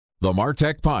The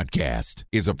MarTech Podcast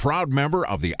is a proud member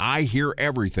of the I Hear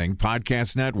Everything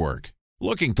Podcast Network.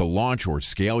 Looking to launch or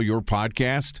scale your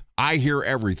podcast? I Hear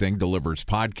Everything delivers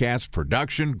podcast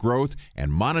production, growth,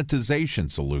 and monetization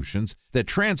solutions that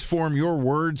transform your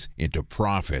words into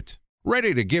profit.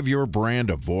 Ready to give your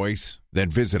brand a voice? Then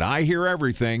visit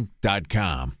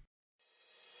iheareverything.com.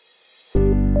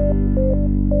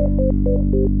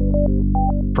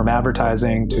 From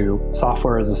advertising to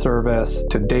software as a service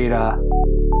to data.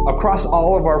 Across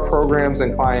all of our programs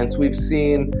and clients, we've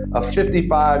seen a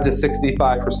 55 to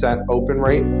 65% open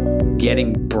rate.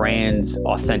 Getting brands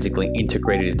authentically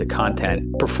integrated into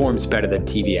content performs better than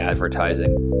TV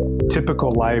advertising.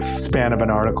 Typical lifespan of an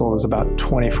article is about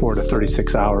 24 to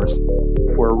 36 hours.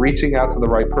 If we're reaching out to the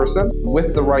right person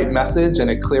with the right message and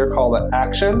a clear call to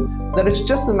action, then it's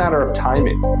just a matter of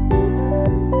timing.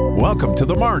 Welcome to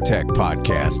the MarTech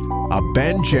Podcast, a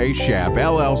Ben J. Schaap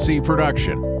LLC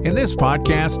production. In this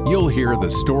podcast, you'll hear the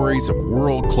stories of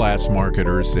world-class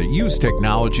marketers that use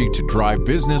technology to drive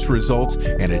business results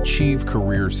and achieve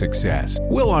career success.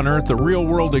 We'll unearth the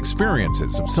real-world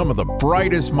experiences of some of the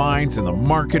brightest minds in the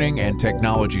marketing and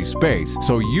technology space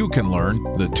so you can learn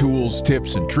the tools,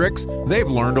 tips, and tricks they've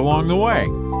learned along the way.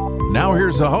 Now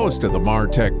here's the host of the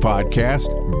MarTech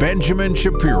Podcast, Benjamin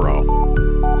Shapiro.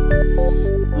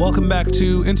 Welcome back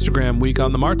to Instagram Week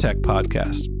on the MarTech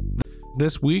Podcast.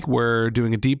 This week, we're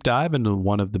doing a deep dive into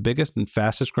one of the biggest and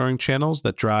fastest growing channels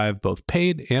that drive both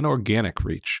paid and organic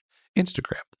reach,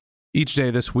 Instagram. Each day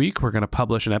this week, we're going to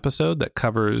publish an episode that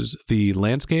covers the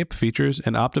landscape, features,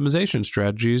 and optimization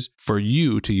strategies for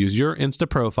you to use your Insta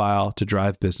profile to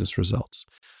drive business results.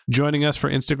 Joining us for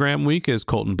Instagram Week is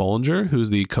Colton Bollinger,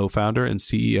 who's the co-founder and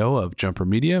CEO of Jumper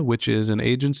Media, which is an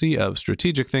agency of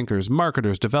strategic thinkers,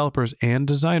 marketers, developers, and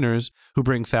designers who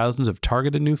bring thousands of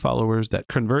targeted new followers that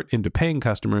convert into paying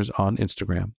customers on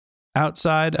Instagram.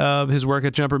 Outside of his work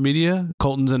at Jumper Media,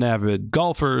 Colton's an avid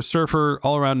golfer, surfer,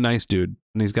 all-around nice dude.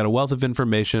 And he's got a wealth of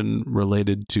information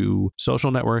related to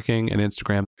social networking and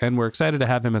Instagram. And we're excited to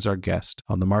have him as our guest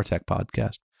on the MarTech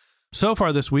Podcast. So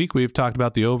far this week, we've talked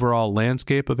about the overall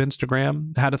landscape of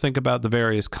Instagram, how to think about the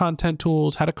various content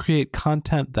tools, how to create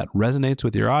content that resonates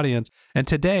with your audience. And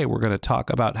today, we're going to talk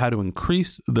about how to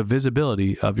increase the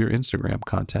visibility of your Instagram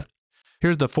content.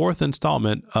 Here's the fourth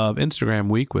installment of Instagram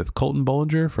Week with Colton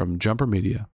Bollinger from Jumper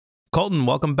Media. Colton,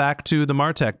 welcome back to the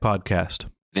MarTech Podcast.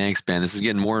 Thanks, Ben. This is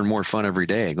getting more and more fun every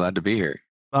day. Glad to be here.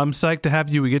 I'm psyched to have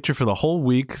you. We get you for the whole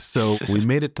week, so we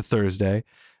made it to Thursday.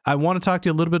 I want to talk to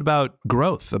you a little bit about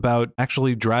growth, about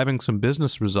actually driving some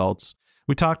business results.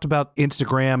 We talked about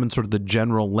Instagram and sort of the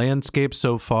general landscape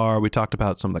so far. We talked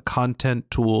about some of the content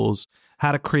tools,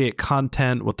 how to create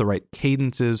content, what the right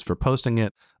cadence is for posting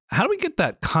it. How do we get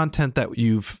that content that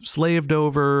you've slaved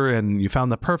over and you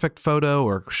found the perfect photo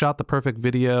or shot the perfect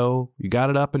video, you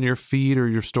got it up in your feed or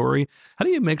your story? How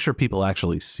do you make sure people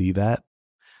actually see that?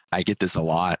 I get this a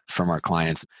lot from our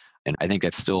clients, and I think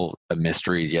that's still a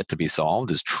mystery yet to be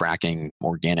solved, is tracking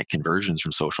organic conversions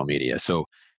from social media. So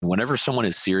whenever someone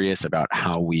is serious about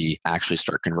how we actually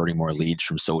start converting more leads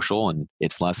from social, and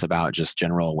it's less about just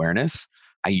general awareness,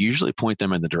 I usually point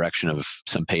them in the direction of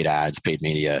some paid ads, paid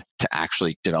media, to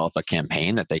actually develop a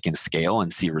campaign that they can scale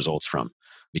and see results from.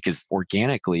 Because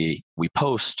organically, we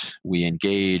post, we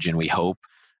engage, and we hope,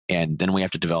 and then we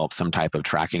have to develop some type of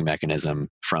tracking mechanism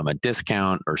from a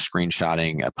discount or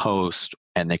screenshotting a post,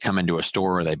 and they come into a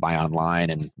store or they buy online,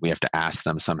 and we have to ask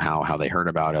them somehow how they heard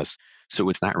about us. So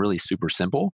it's not really super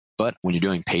simple. But when you're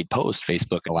doing paid posts,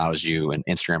 Facebook allows you and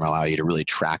Instagram allow you to really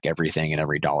track everything and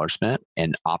every dollar spent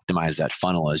and optimize that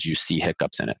funnel as you see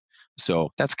hiccups in it.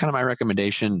 So that's kind of my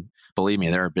recommendation. Believe me,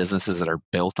 there are businesses that are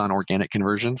built on organic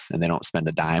conversions and they don't spend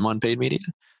a dime on paid media,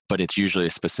 but it's usually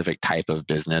a specific type of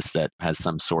business that has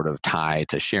some sort of tie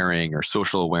to sharing or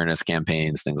social awareness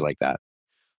campaigns, things like that.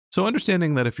 So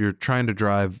understanding that if you're trying to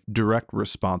drive direct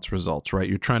response results, right,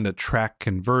 you're trying to track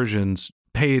conversions,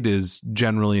 paid is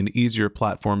generally an easier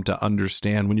platform to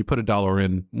understand. When you put $1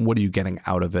 in, what are you getting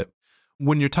out of it?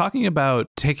 When you're talking about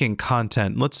taking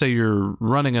content, let's say you're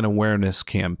running an awareness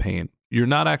campaign, you're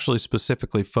not actually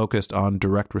specifically focused on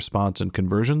direct response and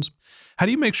conversions. How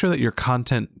do you make sure that your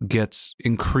content gets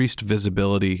increased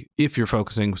visibility if you're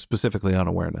focusing specifically on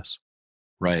awareness?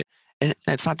 Right. And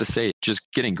it's not to say just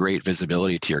getting great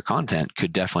visibility to your content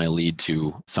could definitely lead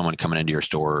to someone coming into your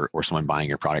store or someone buying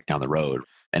your product down the road.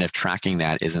 And if tracking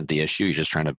that isn't the issue, you're just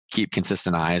trying to keep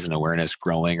consistent eyes and awareness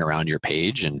growing around your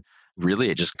page. And really,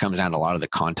 it just comes down to a lot of the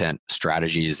content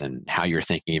strategies and how you're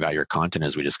thinking about your content,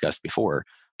 as we discussed before,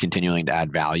 continuing to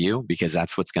add value, because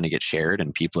that's what's going to get shared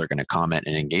and people are going to comment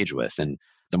and engage with. And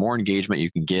The more engagement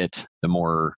you can get, the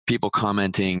more people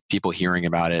commenting, people hearing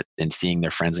about it and seeing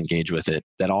their friends engage with it,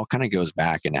 that all kind of goes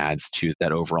back and adds to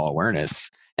that overall awareness.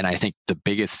 And I think the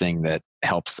biggest thing that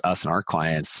helps us and our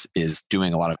clients is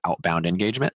doing a lot of outbound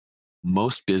engagement.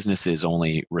 Most businesses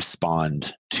only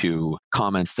respond to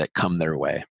comments that come their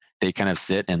way. They kind of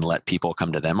sit and let people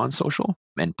come to them on social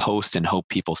and post and hope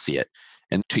people see it.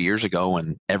 And 2 years ago,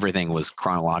 when everything was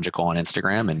chronological on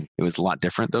Instagram and it was a lot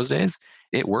different those days,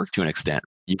 it worked to an extent.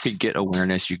 You could get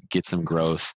awareness, you could get some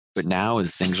growth. But now,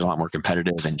 as things are a lot more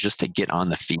competitive, and just to get on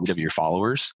the feed of your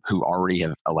followers who already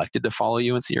have elected to follow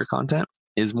you and see your content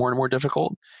is more and more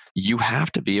difficult. You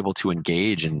have to be able to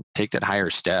engage and take that higher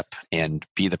step and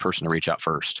be the person to reach out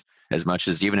first. As much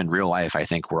as even in real life, I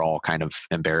think we're all kind of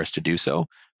embarrassed to do so.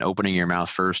 Opening your mouth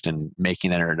first and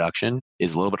making that introduction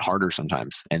is a little bit harder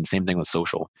sometimes. And same thing with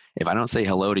social. If I don't say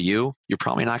hello to you, you're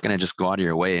probably not going to just go out of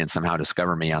your way and somehow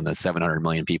discover me on the 700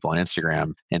 million people on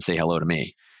Instagram and say hello to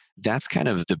me. That's kind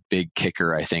of the big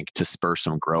kicker, I think, to spur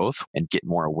some growth and get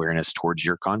more awareness towards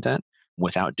your content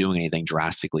without doing anything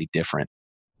drastically different.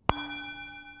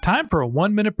 Time for a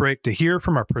 1-minute break to hear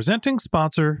from our presenting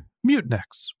sponsor,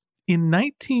 Mutinex. In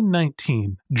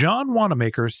 1919, John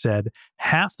Wanamaker said,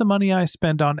 "Half the money I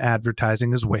spend on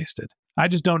advertising is wasted. I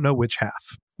just don't know which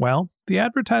half." Well, the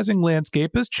advertising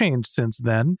landscape has changed since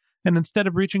then, and instead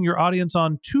of reaching your audience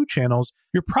on 2 channels,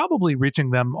 you're probably reaching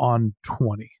them on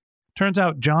 20. Turns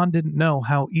out John didn't know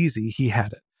how easy he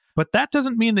had it. But that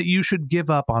doesn't mean that you should give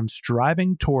up on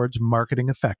striving towards marketing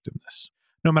effectiveness.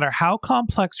 No matter how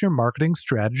complex your marketing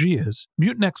strategy is,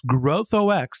 Mutinex Growth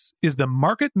OX is the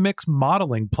market mix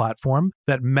modeling platform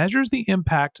that measures the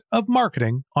impact of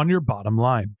marketing on your bottom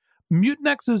line.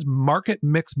 Mutinex's market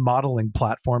mix modeling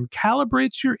platform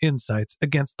calibrates your insights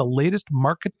against the latest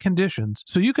market conditions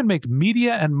so you can make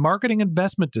media and marketing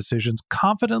investment decisions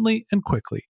confidently and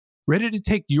quickly. Ready to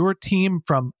take your team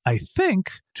from I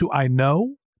think to I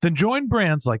know? Then join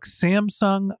brands like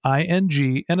Samsung,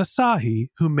 ING, and Asahi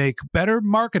who make better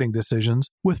marketing decisions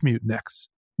with Mutinex.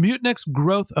 Mutinex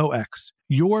Growth OX.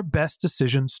 Your best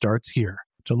decision starts here.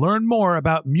 To learn more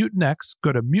about Mutinex,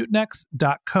 go to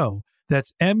mutinex.co.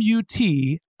 That's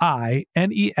MUTINEX.co.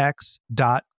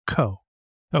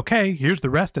 Okay, here's the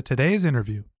rest of today's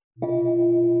interview.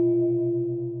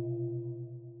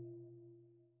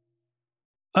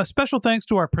 A special thanks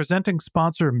to our presenting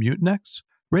sponsor, Mutinex.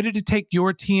 Ready to take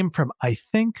your team from I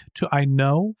think to I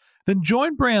know? Then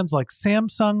join brands like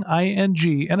Samsung,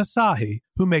 ING, and Asahi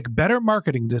who make better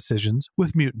marketing decisions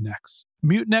with Mutinex.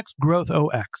 Mutinex Growth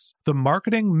OX, the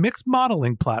marketing mix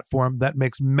modeling platform that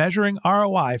makes measuring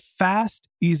ROI fast,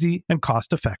 easy, and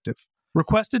cost-effective.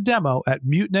 Request a demo at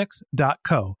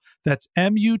mutinex.co. That's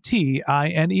MUTINEX.co.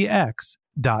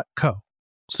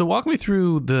 So walk me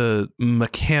through the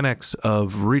mechanics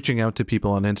of reaching out to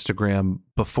people on Instagram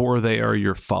before they are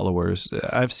your followers.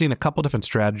 I've seen a couple different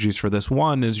strategies for this.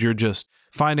 One is you're just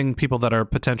finding people that are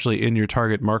potentially in your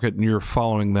target market and you're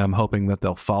following them, hoping that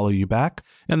they'll follow you back.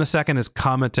 And the second is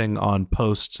commenting on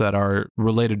posts that are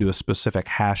related to a specific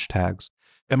hashtags.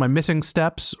 Am I missing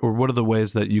steps, or what are the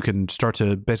ways that you can start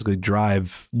to basically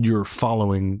drive your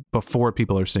following before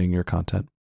people are seeing your content?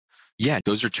 Yeah,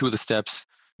 those are two of the steps.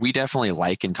 We definitely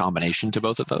like in combination to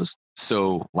both of those.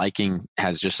 So liking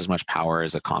has just as much power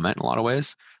as a comment in a lot of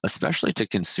ways, especially to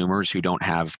consumers who don't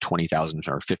have 20,000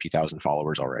 or 50,000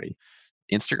 followers already.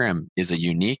 Instagram is a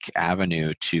unique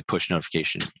avenue to push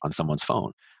notification on someone's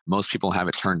phone. Most people have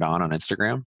it turned on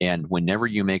Instagram. And whenever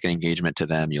you make an engagement to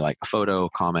them, you like a photo,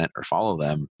 comment, or follow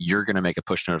them, you're going to make a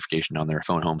push notification on their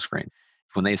phone home screen.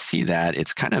 When they see that,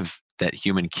 it's kind of that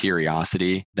human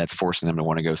curiosity that's forcing them to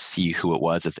want to go see who it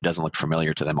was if it doesn't look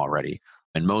familiar to them already.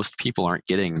 And most people aren't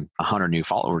getting 100 new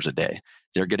followers a day.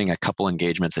 They're getting a couple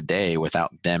engagements a day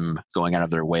without them going out of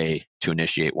their way to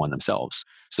initiate one themselves.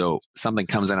 So something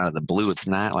comes in out of the blue, it's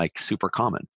not like super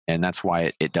common. And that's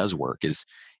why it does work, is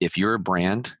if you're a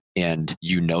brand and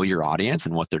you know your audience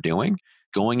and what they're doing,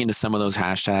 going into some of those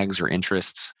hashtags or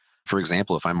interests. For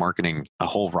example, if I'm marketing a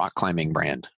whole rock climbing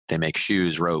brand, they make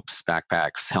shoes, ropes,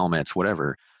 backpacks, helmets,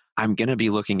 whatever, I'm going to be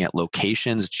looking at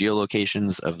locations,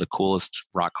 geolocations of the coolest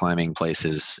rock climbing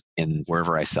places in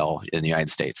wherever I sell in the United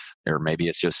States, or maybe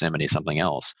it's Yosemite, something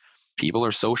else. People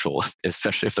are social,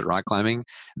 especially if they're rock climbing.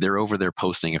 They're over there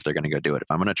posting if they're going to go do it.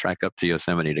 If I'm going to trek up to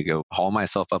Yosemite to go haul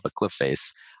myself up a cliff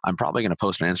face, I'm probably going to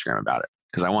post on Instagram about it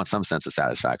because I want some sense of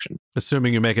satisfaction.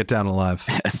 Assuming you make it down alive.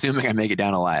 Assuming I make it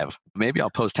down alive. Maybe I'll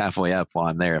post halfway up while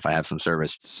I'm there if I have some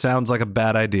service. Sounds like a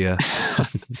bad idea.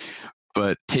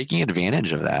 But taking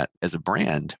advantage of that as a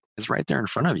brand is right there in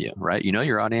front of you, right? You know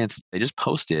your audience, they just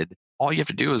posted all you have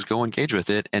to do is go engage with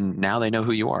it. And now they know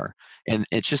who you are. And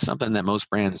it's just something that most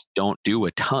brands don't do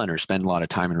a ton or spend a lot of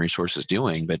time and resources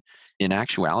doing. But in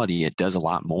actuality, it does a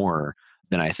lot more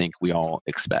than I think we all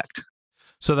expect.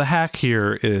 So the hack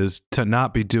here is to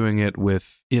not be doing it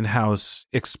with in-house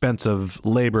expensive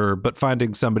labor, but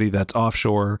finding somebody that's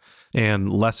offshore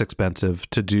and less expensive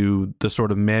to do the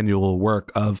sort of manual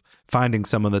work of finding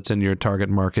someone that's in your target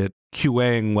market,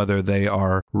 QAing whether they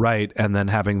are right, and then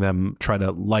having them try to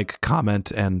like,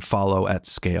 comment, and follow at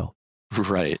scale.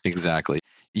 Right, exactly.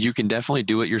 You can definitely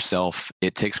do it yourself.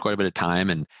 It takes quite a bit of time,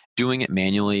 and doing it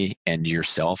manually and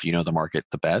yourself, you know the market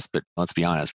the best. But let's be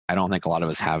honest, I don't think a lot of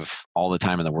us have all the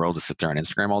time in the world to sit there on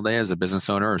Instagram all day as a business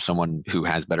owner or someone who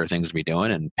has better things to be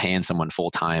doing, and paying someone full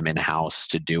time in-house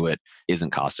to do it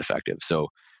isn't cost effective. So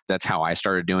that's how I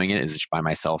started doing it, is just by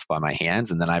myself, by my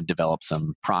hands. And then I've developed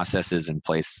some processes in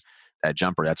place at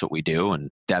Jumper. That's what we do. And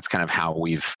that's kind of how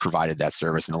we've provided that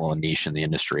service in a little niche in the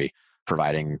industry,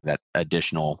 providing that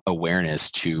additional awareness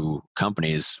to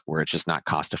companies where it's just not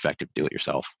cost effective to do it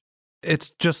yourself.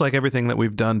 It's just like everything that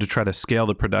we've done to try to scale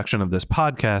the production of this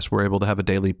podcast. We're able to have a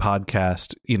daily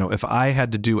podcast. You know, if I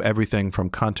had to do everything from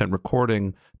content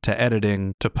recording to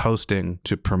editing to posting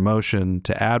to promotion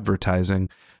to advertising,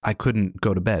 I couldn't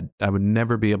go to bed. I would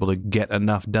never be able to get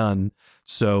enough done.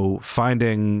 So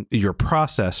finding your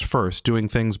process first, doing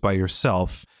things by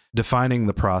yourself, defining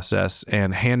the process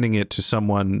and handing it to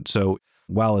someone. So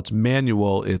while it's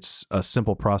manual, it's a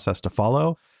simple process to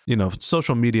follow. You know,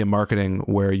 social media marketing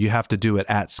where you have to do it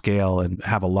at scale and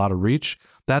have a lot of reach.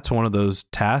 That's one of those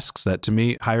tasks that, to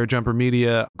me, hire Jumper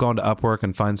Media, go on to Upwork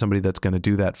and find somebody that's going to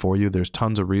do that for you. There's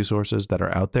tons of resources that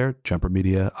are out there. Jumper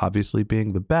Media obviously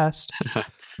being the best.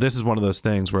 This is one of those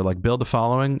things where, like, build a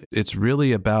following. It's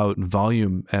really about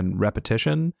volume and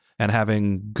repetition and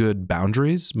having good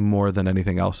boundaries more than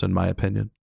anything else, in my opinion.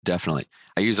 Definitely.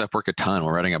 I use Upwork a ton.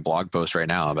 We're writing a blog post right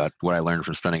now about what I learned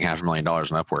from spending $500,000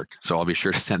 on Upwork. So I'll be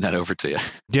sure to send that over to you.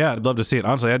 Yeah, I'd love to see it.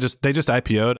 Honestly, they just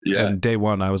IPO'd. Yeah. And day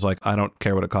one, I was like, I don't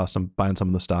care what it costs. I'm buying some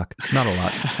of the stock. Not a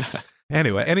lot.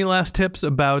 Anyway, any last tips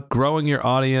about growing your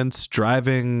audience,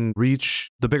 driving reach?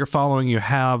 The bigger following you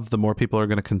have, the more people are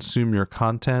going to consume your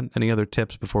content. Any other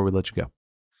tips before we let you go?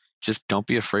 Just don't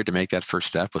be afraid to make that first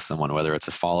step with someone, whether it's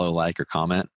a follow, like, or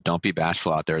comment. Don't be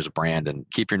bashful out there as a brand, and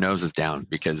keep your noses down,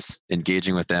 because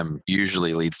engaging with them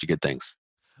usually leads to good things.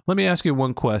 Let me ask you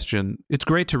one question. It's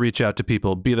great to reach out to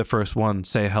people, be the first one,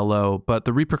 say hello, but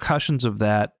the repercussions of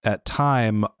that at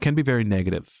time can be very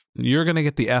negative. You're going to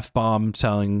get the F-bomb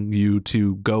telling you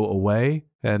to go away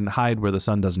and hide where the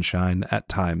sun doesn't shine at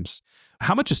times.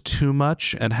 How much is too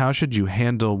much, and how should you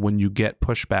handle when you get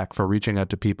pushback for reaching out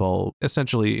to people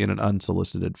essentially in an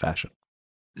unsolicited fashion?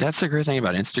 That's the great thing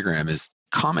about Instagram is,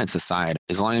 comments aside,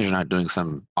 as long as you're not doing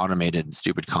some automated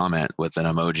stupid comment with an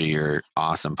emoji or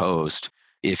awesome post,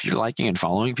 if you're liking and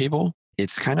following people,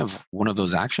 it's kind of one of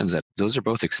those actions that those are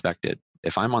both expected.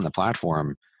 If I'm on the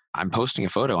platform, I'm posting a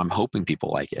photo, I'm hoping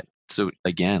people like it. So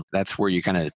again, that's where you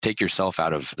kind of take yourself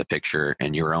out of the picture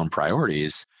and your own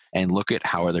priorities and look at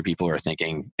how other people are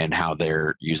thinking and how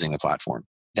they're using the platform.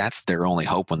 That's their only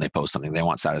hope when they post something. They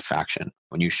want satisfaction.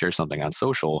 When you share something on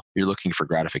social, you're looking for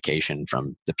gratification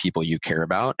from the people you care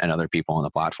about and other people on the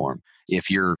platform. If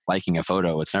you're liking a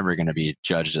photo, it's never going to be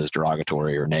judged as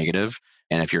derogatory or negative.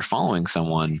 And if you're following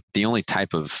someone, the only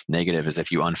type of negative is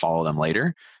if you unfollow them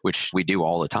later, which we do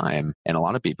all the time, and a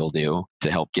lot of people do,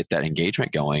 to help get that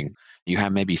engagement going. You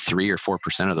have maybe 3 or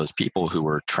 4% of those people who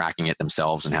are tracking it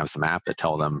themselves and have some app that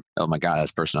tell them, oh my God,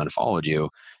 this person unfollowed you.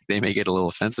 They may get a little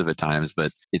offensive at times,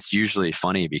 but it's usually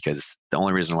funny because the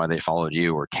only reason why they followed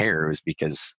you or care is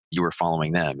because you were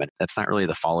following them. And that's not really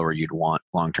the follower you'd want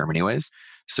long-term anyways.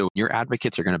 So your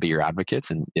advocates are going to be your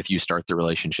advocates. And if you start the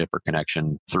relationship or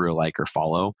connection through a like or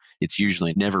follow, it's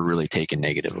usually never really taken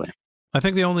negatively. I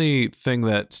think the only thing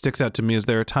that sticks out to me is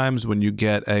there are times when you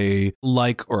get a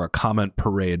like or a comment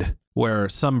parade where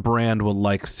some brand will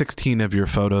like 16 of your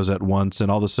photos at once and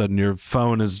all of a sudden your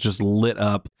phone is just lit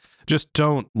up. Just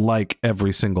don't like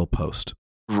every single post.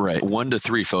 Right. 1 to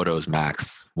 3 photos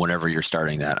max whenever you're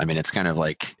starting that. I mean, it's kind of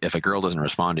like if a girl doesn't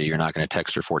respond to you, you're not going to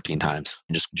text her 14 times.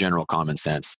 Just general common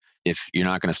sense. If you're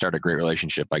not going to start a great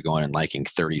relationship by going and liking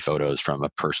 30 photos from a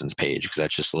person's page, because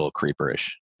that's just a little creeperish.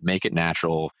 Make it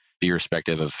natural. Be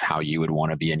respective of how you would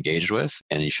want to be engaged with,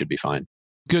 and you should be fine.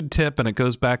 Good tip, and it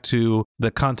goes back to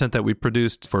the content that we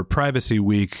produced for Privacy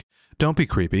Week. Don't be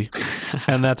creepy.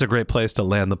 And that's a great place to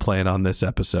land the plane on this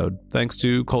episode. Thanks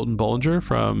to Colton Bollinger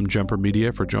from Jumper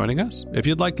Media for joining us. If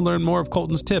you'd like to learn more of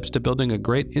Colton's tips to building a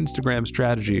great Instagram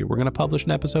strategy, we're going to publish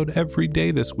an episode every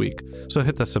day this week. So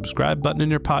hit the subscribe button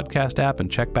in your podcast app and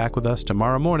check back with us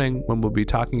tomorrow morning when we'll be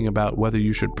talking about whether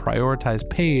you should prioritize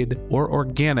paid or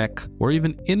organic or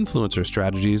even influencer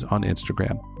strategies on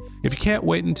Instagram. If you can't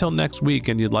wait until next week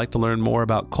and you'd like to learn more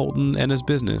about Colton and his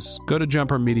business, go to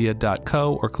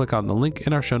jumpermedia.co or click on the link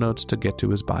in our show notes to get to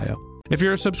his bio. If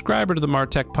you're a subscriber to the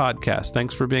MarTech podcast,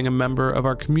 thanks for being a member of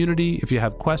our community. If you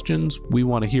have questions, we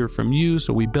want to hear from you.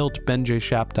 So we built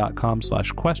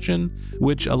benjshap.com/question,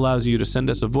 which allows you to send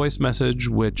us a voice message,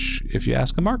 which if you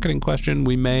ask a marketing question,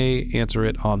 we may answer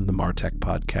it on the MarTech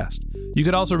podcast. You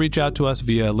could also reach out to us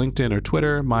via LinkedIn or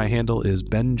Twitter. My handle is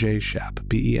benjshap,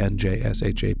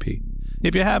 BENJSHAP.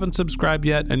 If you haven't subscribed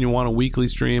yet and you want a weekly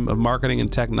stream of marketing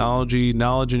and technology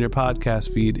knowledge in your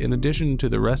podcast feed, in addition to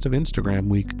the rest of Instagram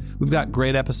week, we've got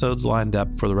great episodes lined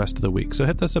up for the rest of the week. So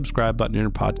hit the subscribe button in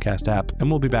your podcast app and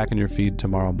we'll be back in your feed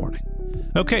tomorrow morning.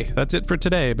 Okay, that's it for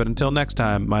today. But until next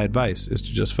time, my advice is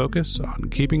to just focus on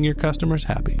keeping your customers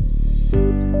happy.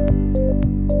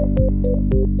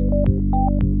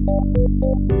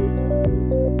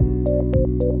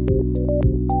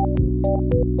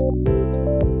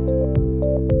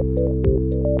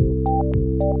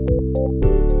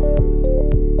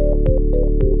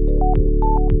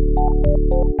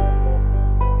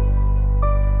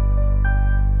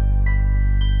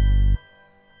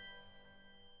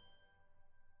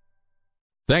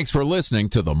 Thanks for listening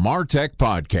to the MarTech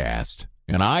Podcast,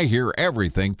 an I Hear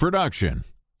Everything production.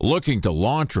 Looking to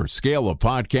launch or scale a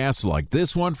podcast like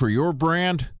this one for your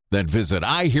brand? Then visit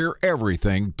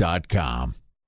iheareverything.com.